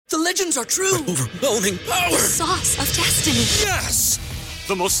The legends are true. Overwhelming power! Sauce of destiny. Yes!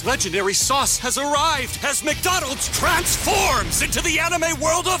 The most legendary sauce has arrived as McDonald's transforms into the anime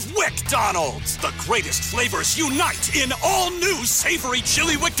world of WickDonald's. The greatest flavors unite in all new savory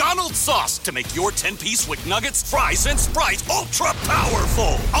chili McDonald's sauce to make your 10-piece Wick Nuggets, fries, and Sprite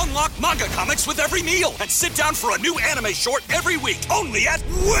ultra-powerful. Unlock manga comics with every meal and sit down for a new anime short every week only at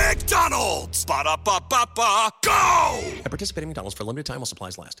WickDonald's. Ba-da-ba-ba-ba, go! At participating McDonald's for a limited time while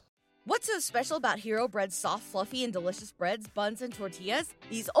supplies last. What's so special about Hero Bread's soft, fluffy, and delicious breads, buns, and tortillas?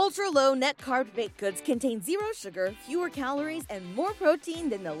 These ultra-low net-carb baked goods contain zero sugar, fewer calories, and more protein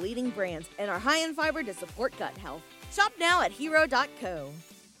than the leading brands, and are high in fiber to support gut health. Shop now at hero.co.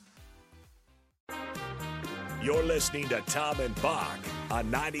 You're listening to Tom and Bock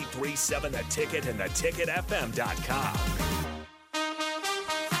on 93.7 The Ticket and theticketfm.com.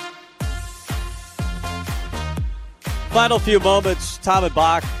 Final few moments, Tom and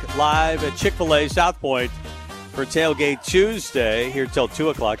Bock live at Chick-fil-A South Point for Tailgate Tuesday here till 2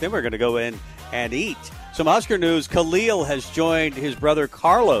 o'clock. Then we're going to go in and eat. Some Husker news. Khalil has joined his brother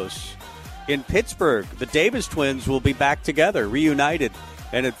Carlos in Pittsburgh. The Davis twins will be back together, reunited,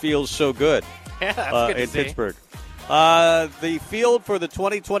 and it feels so good, yeah, that's good to in see. Pittsburgh. The field for the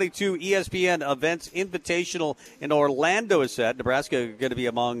 2022 ESPN Events Invitational in Orlando is set. Nebraska going to be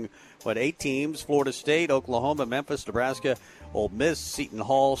among 8 teams? Florida State, Oklahoma, Memphis, Nebraska, Ole Miss, Seton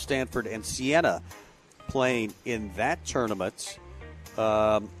Hall, Stanford, and Siena playing in that tournament.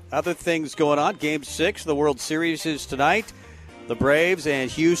 Other things going on. Game 6, the World Series is tonight. The Braves and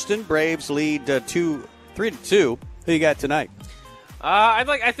Houston. Braves lead 3-2. Who you got tonight? I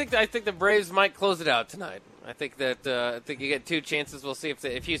think the Braves might close it out tonight. I think you get 2 chances. We'll see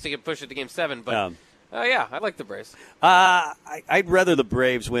if Houston can push it to Game 7. But yeah, I like the Braves. I'd rather the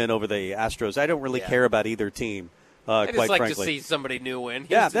Braves win over the Astros. I don't really care about either team. I just quite like frankly. to see somebody new win.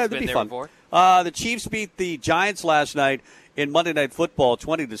 Yeah, Houston's that'd been be there fun. Before. The Chiefs beat the Giants last night in Monday Night Football,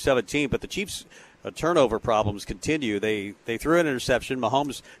 20-17. But the Chiefs' turnover problems continue. They threw an interception.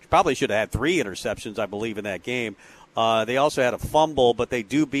 Mahomes probably should have had 3 interceptions, I believe, in that game. They also had a fumble, but they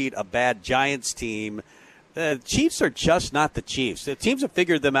do beat a bad Giants team. The Chiefs are just not the Chiefs. The teams have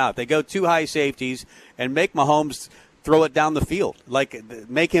figured them out. They go 2 high safeties and make Mahomes throw it down the field,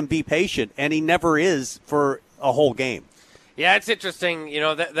 make him be patient, and he never is for a whole game. Yeah, it's interesting.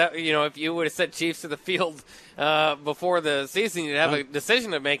 If you would have sent Chiefs to the field before the season, you'd have a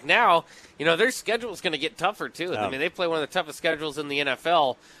decision to make. Now, their schedule is going to get tougher too. I mean, they play one of the toughest schedules in the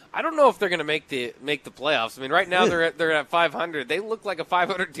NFL. I don't know if they're going to make the playoffs. I mean, right now they're at 500. They look like a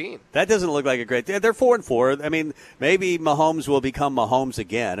 500 team. That doesn't look like a great. They're 4-4. I mean, maybe Mahomes will become Mahomes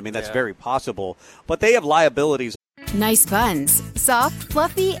again. I mean, that's very possible. But they have liabilities. Nice buns, soft,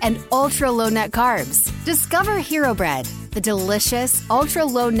 fluffy, and ultra-low net carbs. Discover Hero Bread, the delicious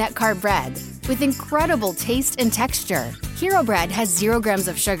ultra-low net carb bread with incredible taste and texture. Hero Bread has 0 grams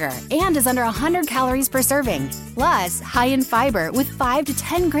of sugar and is under 100 calories per serving. Plus, high in fiber with 5 to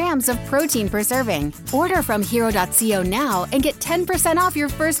 10 grams of protein per serving. Order from hero.co now and get 10% off your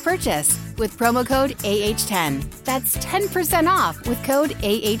first purchase with promo code AH10. That's 10% off with code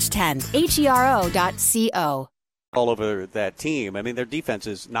AH10. HERO.co. All over that team. I mean, their defense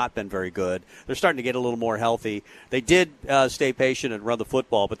has not been very good. They're starting to get a little more healthy. They did stay patient and run the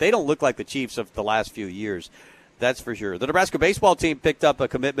football, but they don't look like the Chiefs of the last few years. That's for sure. The Nebraska baseball team picked up a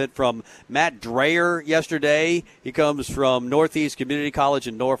commitment from Matt Dreyer yesterday. He comes from Northeast Community College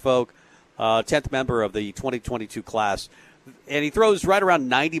in Norfolk, 10th member of the 2022 class. And he throws right around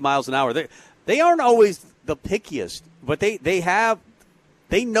 90 miles an hour. They aren't always the pickiest, but they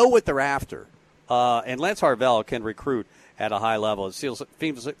know what they're after. And Lance Harvell can recruit at a high level. It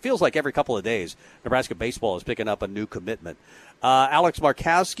feels like every couple of days, Nebraska baseball is picking up a new commitment. Alexa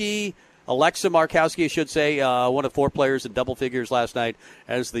Markowski, I should say, one of 4 players in double figures last night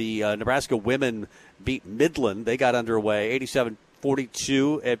as the Nebraska women beat Midland. They got underway,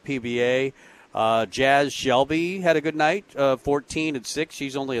 87-42 at PBA. Jazz Shelby had a good night, 14-6.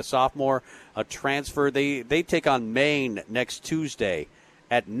 She's only a sophomore, a transfer. They take on Maine next Tuesday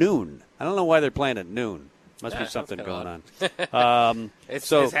at noon. I don't know why they're playing at noon. Must be something going on. Is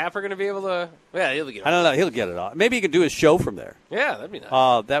Happer going to be able to? Yeah, he'll get it. I don't know. He'll get it off. Maybe he could do his show from there. Yeah, that'd be nice.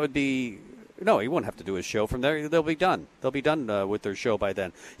 That would be. No, he won't have to do his show from there. They'll be done. They'll be done with their show by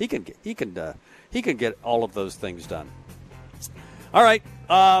then. He can get all of those things done. All right.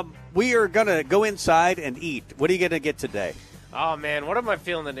 We are gonna go inside and eat. What are you gonna get today? Oh man, what am I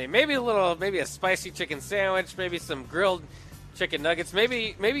feeling today? Maybe a spicy chicken sandwich. Maybe some grilled chicken nuggets.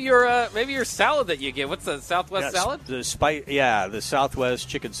 Maybe your salad that you get. What's the Southwest salad? The Southwest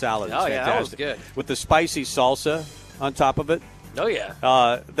chicken salad. Oh is yeah, fantastic. that was good. With the spicy salsa on top of it. Oh,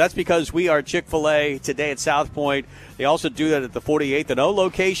 yeah. That's because we are Chick-fil-A today at South Point. They also do that at the 48th and O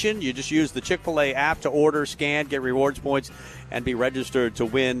location. You just use the Chick-fil-A app to order, scan, get rewards points, and be registered to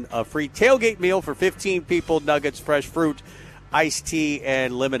win a free tailgate meal for 15 people, nuggets, fresh fruit, iced tea,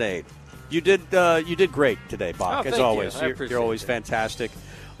 and lemonade. You did great today, Bock, as always. You're always fantastic.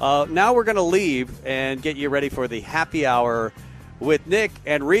 Now we're going to leave and get you ready for the happy hour with Nick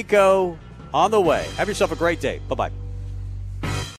and Rico on the way. Have yourself a great day. Bye-bye.